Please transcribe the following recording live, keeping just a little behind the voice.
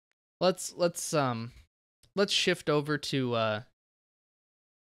let's shift over to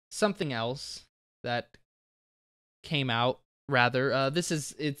something else that came out. Rather, this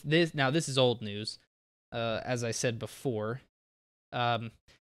is old news. As I said before, the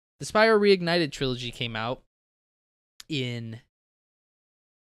Spyro Reignited Trilogy came out in.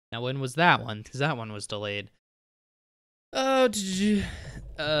 Now, when was that one? Because that one was delayed.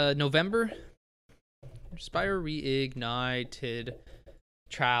 November. Spyro Reignited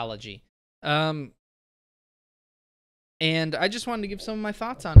Trilogy. And I just wanted to give some of my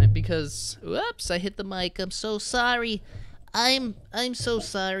thoughts on it because, whoops, I hit the mic. I'm so sorry. I'm so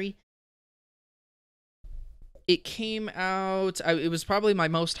sorry. It came out. It was probably my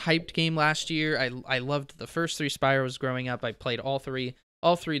most hyped game last year. I loved the first 3 Spyros growing up. I played all three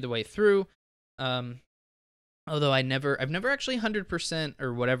the way through. Although I've never actually 100%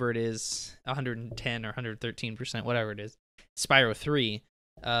 or whatever it is, 110 or 113%, whatever it is, Spyro 3.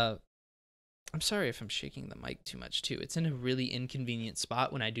 I'm sorry if I'm shaking the mic too much too. It's in a really inconvenient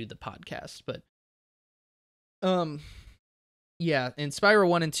spot when I do the podcast, but yeah, in Spyro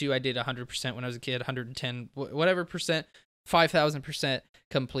 1 and 2 I did 100% when I was a kid, 110 whatever percent, 5,000%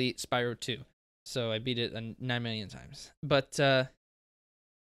 complete Spyro 2. So I beat it 9 million times. But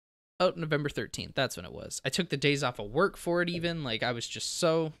November 13th, that's when it was. I took the days off of work for it even. Like, I was just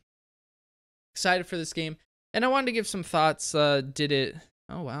so excited for this game. And I wanted to give some thoughts. Did it...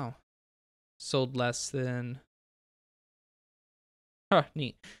 Oh, wow. Sold less than... Huh,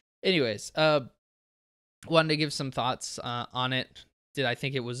 neat. Anyways, wanted to give some thoughts on it. Did I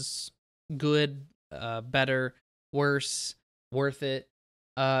think it was good, better, worse, worth it?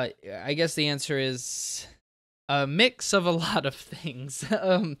 I guess the answer is a mix of a lot of things.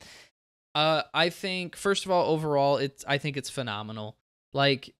 I think, first of all, overall, I think it's phenomenal.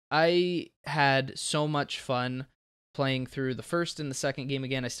 Like, I had so much fun playing through the first and the second game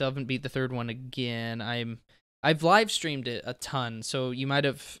again. I still haven't beat the third one again. I've live streamed it a ton, so you might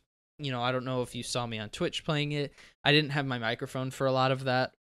have, I don't know if you saw me on Twitch playing it. I didn't have my microphone for a lot of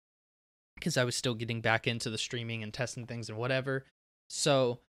that because I was still getting back into the streaming and testing things and whatever.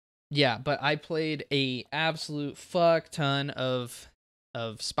 So, yeah, but I played a absolute fuck ton of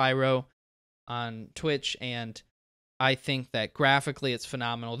Spyro on Twitch, and I think that graphically it's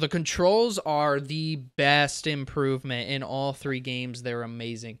phenomenal. The controls are the best improvement in all 3 games. They're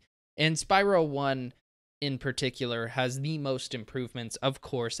amazing. And Spyro 1 in particular has the most improvements, of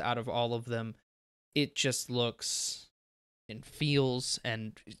course, out of all of them. It just looks and feels,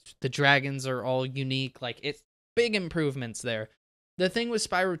 and the dragons are all unique. Like, it's big improvements there. The thing with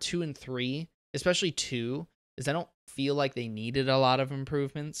Spyro 2 and 3, especially 2, is I don't feel like they needed a lot of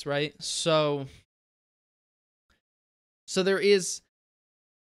improvements, right? So there is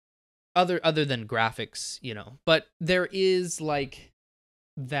other than graphics, but there is like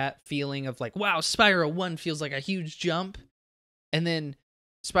that feeling of like, wow, Spyro 1 feels like a huge jump, and then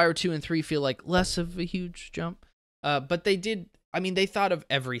Spyro 2 and 3 feel like less of a huge jump. But they thought of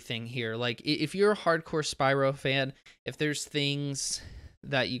everything here. Like, if you're a hardcore Spyro fan, if there's things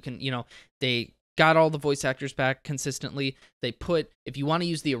that you can, they got all the voice actors back consistently. They put, if you want to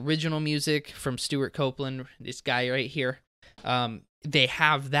use the original music from Stuart Copeland, this guy right here, they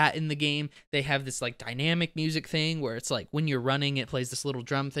have that in the game. They have this like dynamic music thing where it's like when you're running, it plays this little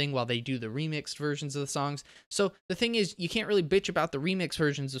drum thing while they do the remixed versions of the songs. So the thing is, you can't really bitch about the remix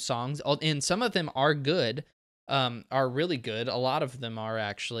versions of songs, and some of them are good, are really good. A lot of them are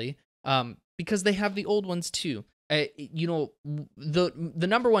actually, because they have the old ones too. The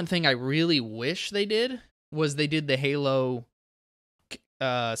number one thing I really wish they did was they did the Halo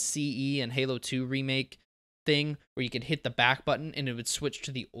CE and Halo 2 remake thing where you could hit the back button and it would switch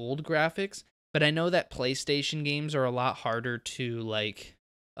to the old graphics. But I know that PlayStation games are a lot harder to like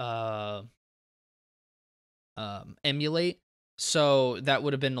emulate, so that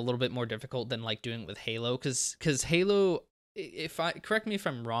would have been a little bit more difficult than like doing it with Halo, because Halo, correct me if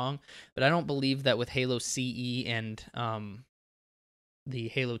I'm wrong, but I don't believe that with Halo CE and the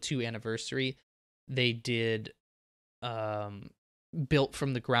Halo 2 anniversary they did built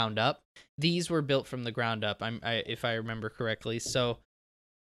from the ground up. These were built from the ground up, if I remember correctly. So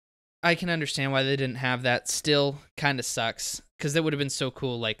I can understand why they didn't have that. Still kind of sucks, because that would have been so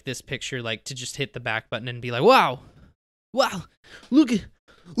cool, like this picture, like to just hit the back button and be like, wow, look at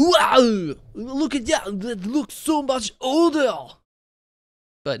that, that looks so much older.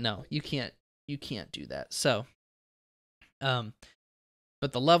 But no, you can't do that. So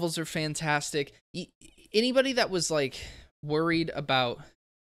but the levels are fantastic. Anybody that was like worried about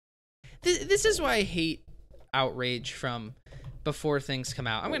this is why I hate outrage from before things come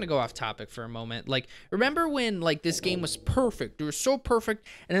out. I'm going to go off topic for a moment. Like, remember when like this game was perfect? It was so perfect.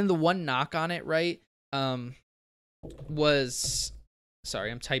 And then the one knock on it, right? Was,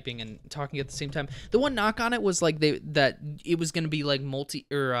 sorry, I'm typing and talking at the same time. The one knock on it was like that it was going to be like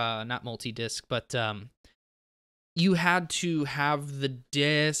not multi-disc, but you had to have the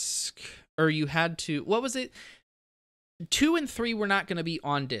disc, or you had to, what was it? 2 and 3 were not going to be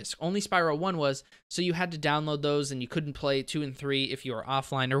on disc. Only Spyro 1 was, so you had to download those and you couldn't play 2 and 3 if you were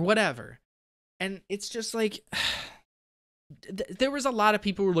offline or whatever. And it's just like, there was a lot of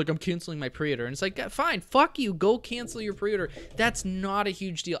people who were like, I'm canceling my pre-order. And it's like, fine, fuck you, go cancel your pre-order. That's not a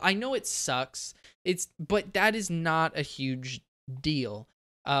huge deal. I know it sucks, but that is not a huge deal.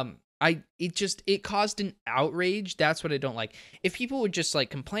 It caused an outrage. That's what I don't like. If people would just like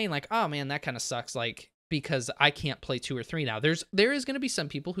complain like, oh man, that kind of sucks, like, because I can't play 2 or 3 now. There is going to be some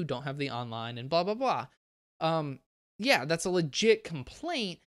people who don't have the online and blah, blah, blah. Yeah, that's a legit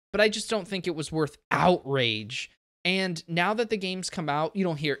complaint, but I just don't think it was worth outrage. And now that the game's come out, you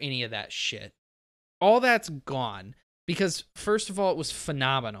don't hear any of that shit. All that's gone because, first of all, it was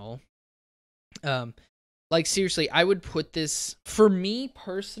phenomenal. Like, seriously, I would put this, for me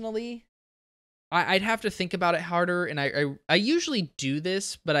personally, I'd have to think about it harder, and I usually do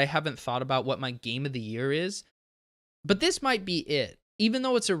this, but I haven't thought about what my game of the year is. But this might be it, even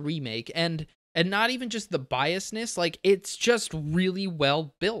though it's a remake, and not even just the biasness, like, it's just really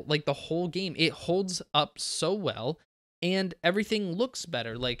well built. Like, the whole game, it holds up so well, and everything looks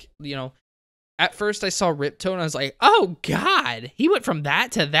better. Like, you know, at first I saw Ripto, and I was like, oh, God, he went from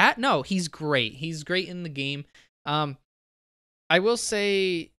that to that? No, he's great. He's great in the game. I will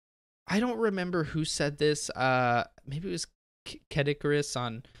say, I don't remember who said this. Maybe it was Kedikarus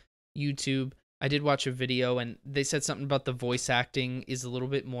on YouTube. I did watch a video, and they said something about the voice acting is a little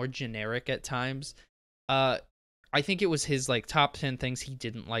bit more generic at times. I think it was his like top 10 things he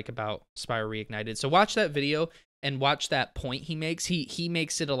didn't like about Spyro Reignited. So watch that video and watch that point he makes. He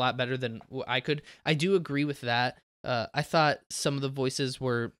makes it a lot better than I could. I do agree with that. I thought some of the voices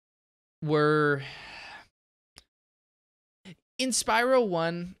were in Spyro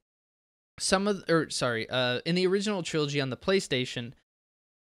 1. In the original trilogy on the PlayStation,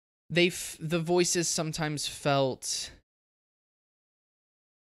 the voices sometimes felt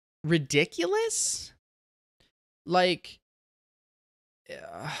ridiculous. Like,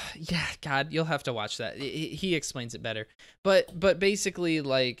 yeah, God, you'll have to watch that. He explains it better. But basically,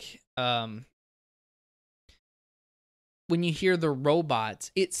 like, when you hear the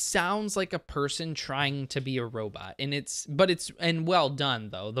robots, it sounds like a person trying to be a robot, and it's well done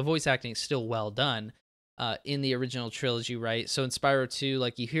though. The voice acting is still well done in the original trilogy, right? So in Spyro 2,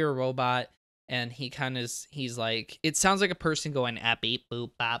 like, you hear a robot, and he's like, it sounds like a person going beep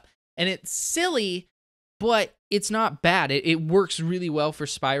boop bop, and it's silly, but it's not bad. It works really well for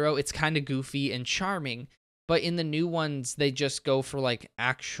Spyro. It's kind of goofy and charming, but in the new ones, they just go for like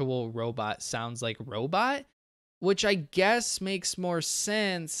actual robot sounds like robot, which I guess makes more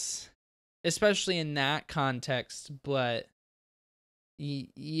sense, especially in that context. But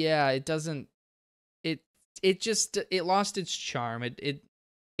yeah, it doesn't. It lost its charm. It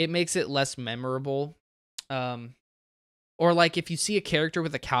makes it less memorable. Or like if you see a character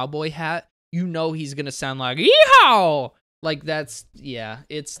with a cowboy hat, you know he's gonna sound like yeehaw. Like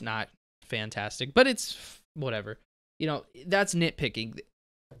it's not fantastic, but it's whatever. You know, that's nitpicking.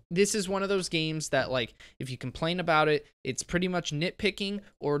 This is one of those games that, like, if you complain about it, it's pretty much nitpicking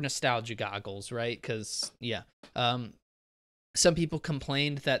or nostalgia goggles, right? Because, yeah. Some people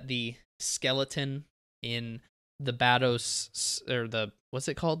complained that the skeleton in the Bados, or the, what's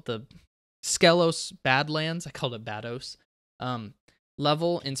it called? The Skelos Badlands, I called it Bados,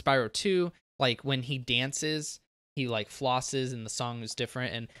 level in Spyro 2, like, when he dances, he like flosses and the song is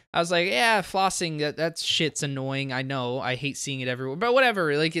different, and I was like, yeah, flossing, that shit's annoying. I know, I hate seeing it everywhere, but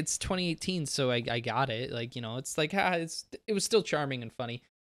whatever. Like, it's 2018, so I got it. Like, you know, it's like, it was still charming and funny.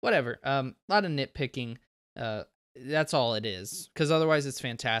 Whatever. A lot of nitpicking. That's all it is, because otherwise it's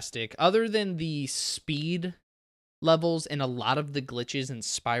fantastic. Other than the speed levels and a lot of the glitches in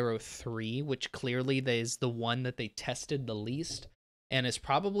Spyro 3, which clearly is the one that they tested the least, and is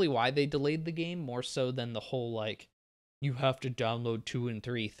probably why they delayed the game more so than the whole, like, you have to download 2 and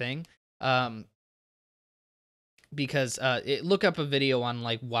 3 thing. Because look up a video on,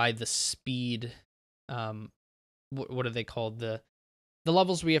 like, why the speed, what are they called? The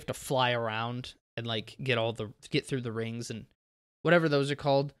levels where you have to fly around and, like, get through the rings and whatever those are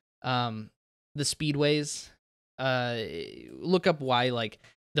called. The speedways. Look up why, like,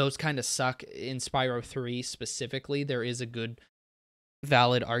 those kind of suck in Spyro 3 specifically. There is a good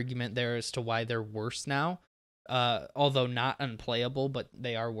valid argument there as to why they're worse now. although not unplayable, but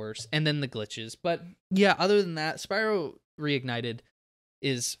they are worse. And then the glitches. But yeah, other than that, Spyro Reignited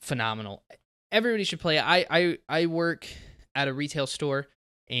is phenomenal. Everybody should play it. I work at a retail store,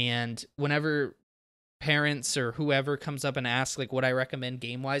 and whenever parents or whoever comes up and asks like what I recommend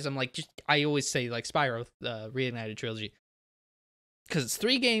game wise, I'm like, I always say like Spyro Reignited Trilogy, because it's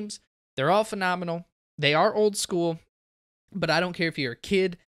 3 games. They're all phenomenal. They are old school, but I don't care if you're a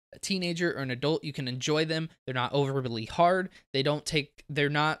kid, a teenager, or an adult. You can enjoy them. They're not overly hard. They're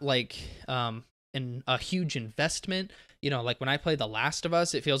not like a huge investment. Like when I play The Last of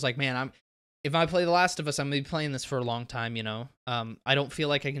Us, it feels like, man, if I play The Last of Us, I'm gonna be playing this for a long time. I don't feel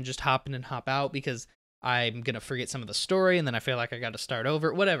like I can just hop in and hop out because I'm gonna forget some of the story, and then I feel like I got to start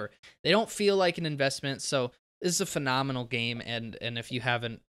over. Whatever. They don't feel like an investment. So this is a phenomenal game, and if you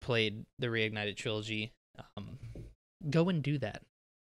haven't played the Reignited Trilogy, go and do that.